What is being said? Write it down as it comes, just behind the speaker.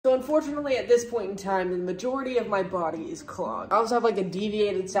So unfortunately, at this point in time, the majority of my body is clogged. I also have like a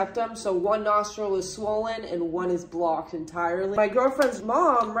deviated septum, so one nostril is swollen and one is blocked entirely. My girlfriend's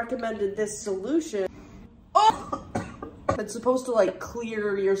mom recommended this solution. Oh! It's supposed to like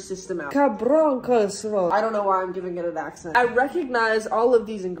clear your system out. Cabron. I don't know why I'm giving it an accent. I recognize all of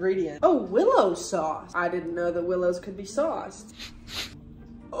these ingredients. Oh, willow sauce. I didn't know that willows could be sauced.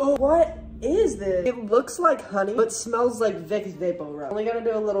 Oh, what is this? It looks like honey, but smells like Vicks Vapor Rub. I'm only gonna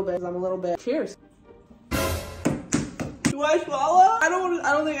do a little bit, 'cause I'm a little bit. Cheers. Do I swallow? I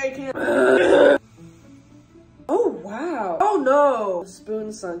don't think I can. Oh, wow. Oh, no. The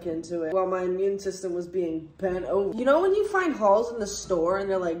spoon sunk into it while my immune system was being bent over. You know when you find holes in the store and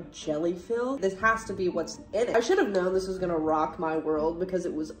they're like jelly filled? This has to be what's in it. I should have known this was gonna rock my world because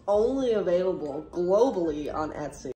it was only available globally on Etsy.